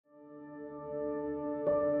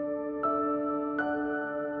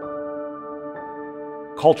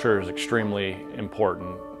Culture is extremely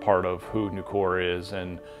important part of who Nucor is,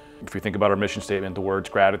 and if we think about our mission statement, the words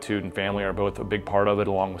gratitude and family are both a big part of it,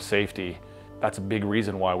 along with safety. That's a big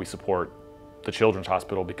reason why we support the Children's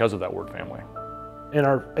Hospital, because of that word family. In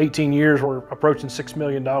our 18 years, we're approaching $6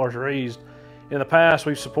 million raised. In the past,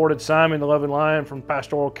 we've supported Simon the Loving Lion from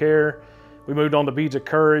pastoral care. We moved on to Beads of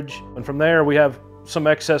Courage, and from there we have some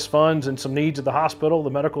excess funds and some needs at the hospital.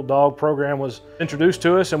 The medical dog program was introduced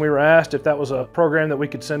to us, and we were asked if that was a program that we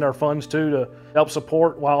could send our funds to help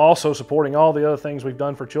support, while also supporting all the other things we've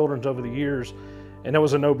done for children over the years. And it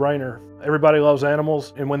was a no-brainer. Everybody loves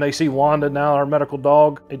animals, and when they see Wanda now, our medical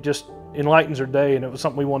dog, it just enlightens their day, and it was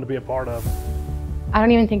something we wanted to be a part of. I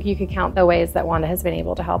don't even think you could count the ways that Wanda has been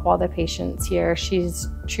able to help all the patients here. She's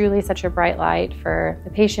truly such a bright light for the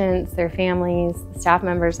patients, their families, the staff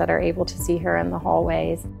members that are able to see her in the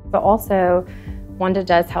hallways. But also, Wanda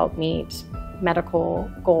does help meet medical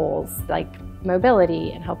goals like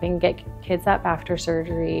mobility and helping get kids up after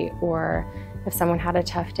surgery, or if someone had a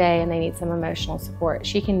tough day and they need some emotional support.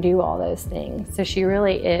 She can do all those things. So she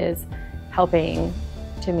really is helping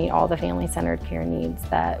to meet all the family-centered care needs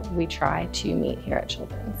that we try to meet here at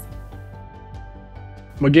Children's.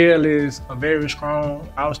 Miguel is a very strong,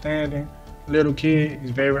 outstanding little kid.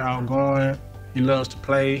 He's very outgoing. He loves to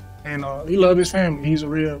play, and he loves his family. He's a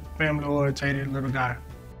real family-oriented little guy.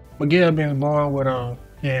 Miguel been born with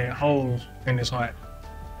holes in his heart.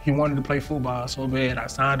 He wanted to play football so bad. I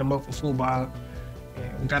signed him up for football,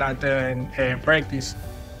 and we got out there and had practice.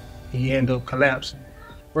 He ended up collapsing.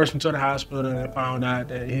 Rushed him to the hospital and found out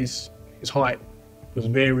that his heart was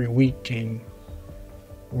very weak and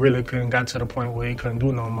really got to the point where he couldn't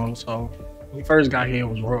do no more. So when he first got here, it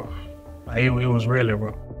was rough. It was really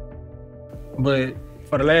rough. But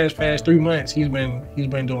for the past 3 months, he's been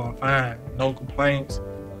doing fine. No complaints.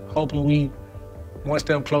 Hoping we one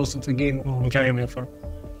step closer to getting what we came in for.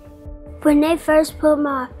 When they first put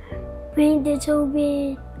my breathing tube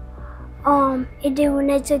in, and then when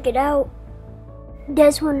they took it out,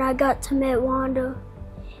 that's when I got to meet Wanda.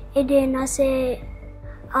 And then I said,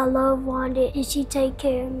 I love Wanda and she take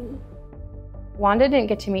care of me. Wanda didn't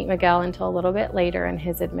get to meet Miguel until a little bit later in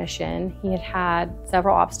his admission. He had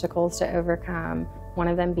several obstacles to overcome, one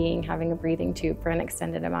of them being having a breathing tube for an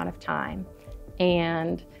extended amount of time.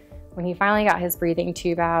 And when he finally got his breathing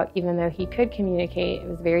tube out, even though he could communicate, it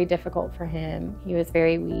was very difficult for him. He was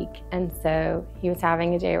very weak, and so he was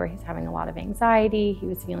having a day where he's having a lot of anxiety. He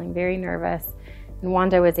was feeling very nervous. And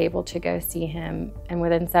Wanda was able to go see him, and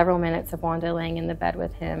within several minutes of Wanda laying in the bed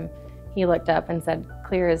with him, he looked up and said,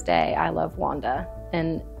 clear as day, I love Wanda.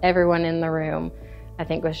 And everyone in the room, I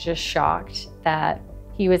think, was just shocked that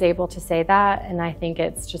he was able to say that, and I think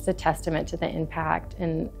it's just a testament to the impact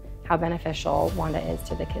and how beneficial Wanda is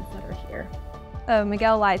to the kids that are here.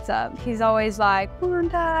 Miguel lights up. He's always like,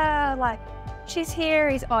 Wanda, like, she's here.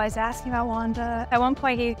 He's always asking about Wanda. At one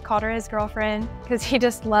point, he called her his girlfriend because he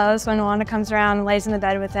just loves when Wanda comes around and lays in the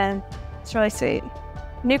bed with him. It's really sweet.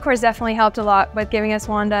 Nucor's definitely helped a lot with giving us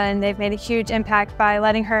Wanda, and they've made a huge impact by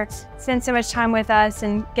letting her spend so much time with us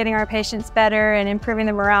and getting our patients better and improving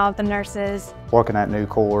the morale of the nurses. Working at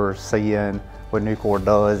Nucor, seeing what Nucor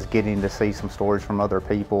does, getting to see some stories from other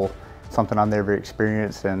people, something I've never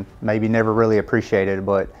experienced and maybe never really appreciated,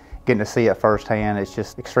 but getting to see it firsthand, it's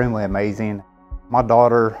just extremely amazing. My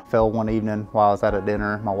daughter fell one evening while I was at a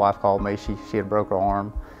dinner. My wife called me, she had broke her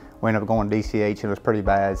arm. We ended up going to DCH and it was pretty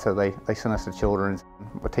bad, so they sent us to Children's.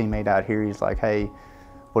 A teammate out here, he's like, hey,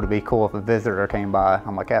 would it be cool if a visitor came by?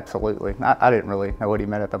 I'm like, absolutely. I didn't really know what he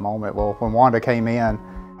meant at the moment. Well, when Wanda came in,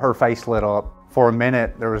 her face lit up. For a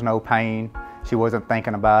minute, there was no pain. She wasn't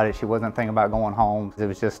thinking about it. She wasn't thinking about going home. It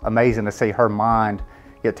was just amazing to see her mind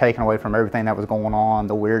get taken away from everything that was going on,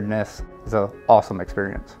 the weirdness. It's an awesome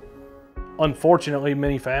experience. Unfortunately,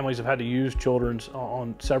 many families have had to use Children's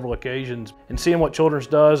on several occasions. And seeing what Children's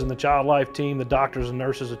does and the Child Life team, the doctors and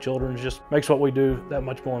nurses at Children's, just makes what we do that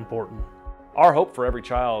much more important. Our hope for every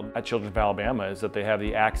child at Children's of Alabama is that they have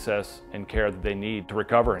the access and care that they need to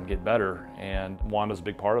recover and get better, and Wanda's a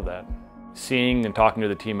big part of that. Seeing and talking to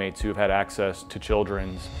the teammates who have had access to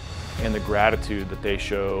Children's and the gratitude that they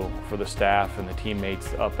show for the staff and the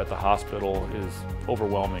teammates up at the hospital is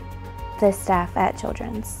overwhelming. The staff at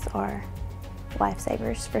Children's are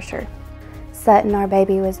lifesavers for sure. Sutton, our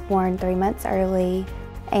baby, was born 3 months early,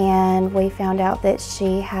 and we found out that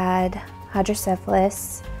she had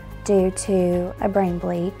hydrocephalus due to a brain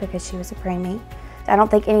bleed because she was a preemie. I don't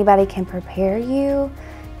think anybody can prepare you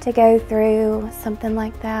to go through something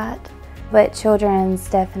like that, but Children's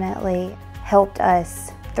definitely helped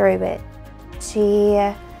us through it. She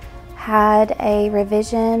had a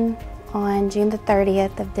revision on June the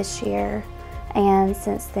 30th of this year, And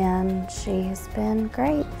since then, she has been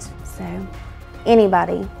great. So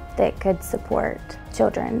anybody that could support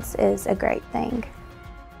Children's is a great thing.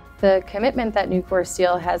 The commitment that Nucor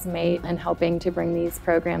Steel has made in helping to bring these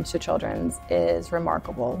programs to Children's is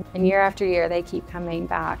remarkable. And year after year, they keep coming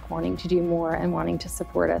back, wanting to do more and wanting to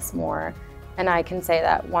support us more. And I can say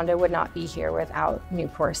that Wanda would not be here without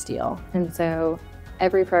Nucor Steel. And so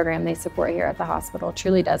every program they support here at the hospital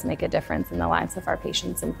truly does make a difference in the lives of our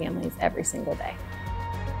patients and families every single day.